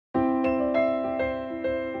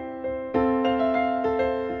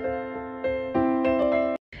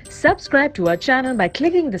Subscribe to our channel by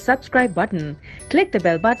clicking the subscribe button. Click the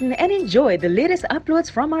bell button and enjoy the latest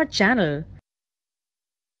uploads from our channel.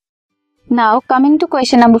 Now coming to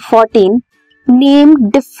question number 14, name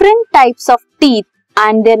different types of teeth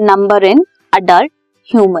and their number in adult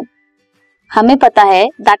human. हमें पता है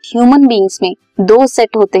that human beings में दो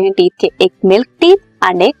set होते हैं teeth के, एक milk teeth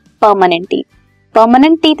and एक permanent teeth.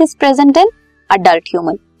 Permanent teeth is present in adult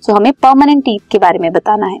human. सो हमें परमानेंट टीथ के बारे में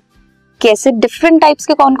बताना है. कैसे डिफरेंट टाइप्स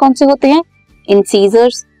के कौन कौन से होते हैं?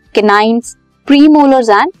 Incisors, केनाइन्स, premolars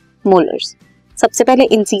and molars. सबसे पहले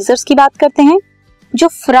इंसीजर्स की बात करते हैं. जो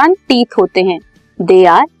फ्रंट टीथ होते हैं they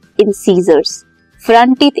are incisors.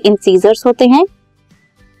 Front teeth incisors होते हैं.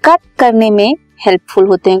 कट करने में हेल्पफुल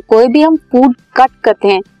होते हैं. कोई भी हम फूड कट करते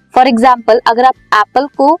हैं, फॉर एग्जाम्पल अगर आप एप्पल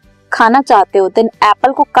को खाना चाहते हो तो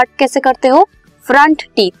एप्पल को कट कैसे करते हो? फ्रंट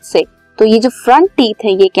टीथ से. तो ये जो फ्रंट टीथ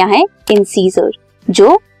है ये क्या है? इंसीजर,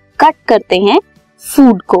 जो कट करते हैं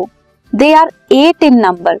फूड को. They are 8 in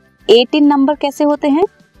number. 8 in number कैसे होते हैं?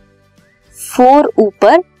 4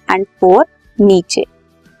 ऊपर एंड 4 नीचे.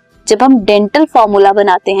 जब हम डेंटल फॉर्मूला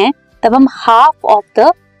बनाते हैं तब हम half of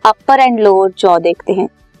the upper and lower jaw देखते हैं.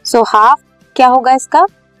 सो हाफ क्या होगा इसका?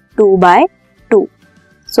 2/2.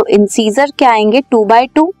 सो इंसीजर क्या आएंगे?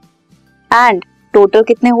 2/2 एंड टोटल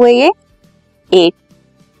कितने हुए ये? 8.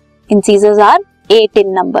 Incisors are 8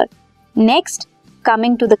 in number. Next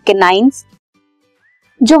coming to the केनाइन्स.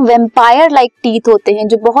 जो वेम्पायर लाइक टीथ होते हैं,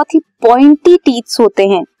 जो बहुत ही पॉइंटी टीथ्स होते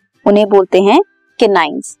हैं, उन्हें बोलते हैं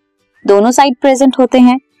केनाइन्स. दोनों साइड प्रेजेंट होते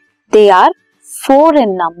हैं. They are 4 in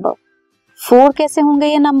number. 4 कैसे होंगे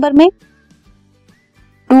ये नंबर में?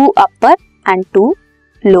 2 अपर एंड 2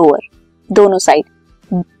 लोअर, दोनों साइड.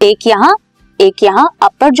 एक यहाँ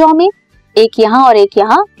अपर जॉ में, एक यहाँ और एक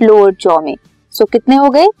यहाँ लोअर जॉ में. सो कितने हो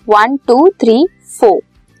गए? 1 2 3 4.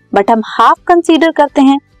 बट हम हाफ कंसीडर करते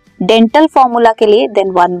हैं डेंटल फॉर्मूला के लिए,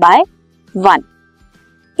 देन 1/1.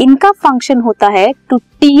 इनका फंक्शन होता है two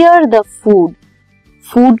tier the food.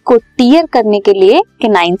 Food को टीयर करने के लिए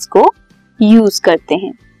केनाइन्स को यूज करते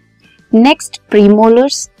हैं. Next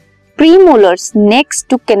premolars. Premolars next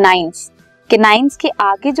to केनाइन्स. केनाइन्स के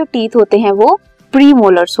आगे जो टीथ होते हैं वो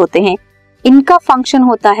प्रीमोलर्स होते हैं. इनका फंक्शन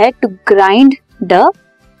होता है to grind the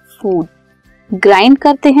food. Grind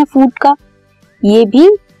करते हैं फूड का. ये भी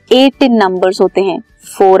 8 इन नंबर्स होते हैं.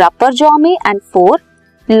 4 अपर जॉ में एंड 4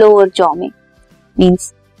 लोअर जॉ में.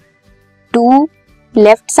 मींस 2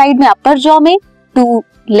 लेफ्ट साइड में अपर जॉ में, 2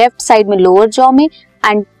 लेफ्ट साइड में लोअर जॉ में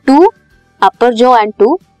and 2 upper jaw and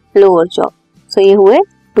 2 lower jaw. सो ये हुए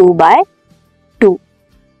 2/2.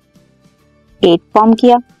 8 फॉर्म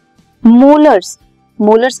किया. मोलर्स.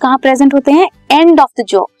 मोलर्स कहाँ प्रेजेंट होते हैं? End of the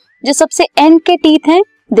jaw. जो सबसे एंड के टीथ हैं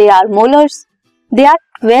they are molars. They are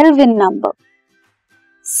 12 in number.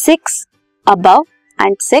 6 above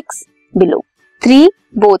and 6 below. 3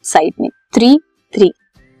 both side में. 3 3.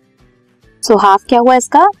 सो हाफ क्या हुआ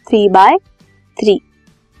इसका? 3/3.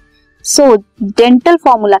 सो डेंटल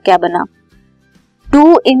फॉर्मूला क्या बना?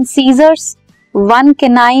 2 incisors, 1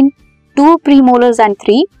 canine, 2 premolars and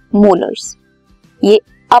 3 molars. ये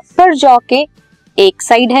अपर जॉ के एक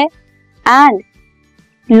साइड है एंड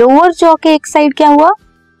लोअर जॉ के एक साइड क्या हुआ?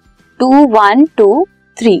 2 1 2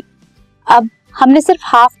 3. अब हमने सिर्फ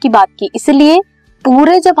हाफ की बात की, इसलिए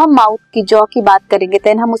पूरे जब हम माउथ की जॉ की बात करेंगे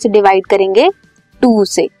देन हम उसे डिवाइड करेंगे 2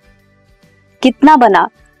 से. कितना बना?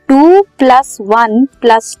 2 + 1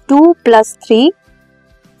 + 2 + 3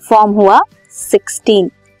 फॉर्म हुआ 16.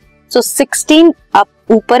 सो 16 अब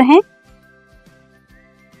ऊपर है,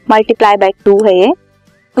 मल्टीप्लाई बाय 2 है ये.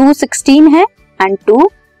 2 16 है एंड 2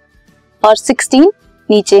 और 16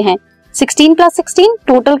 नीचे हैं. 16 + 16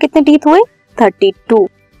 टोटल कितने टीथ हुए? 32.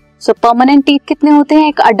 सो परमानेंट टीथ कितने होते हैं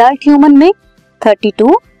एक अडल्ट ह्यूमन में?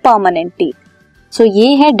 32 परमानेंट टीथ. सो ये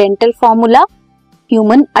है dental formula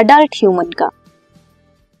human, adult human का.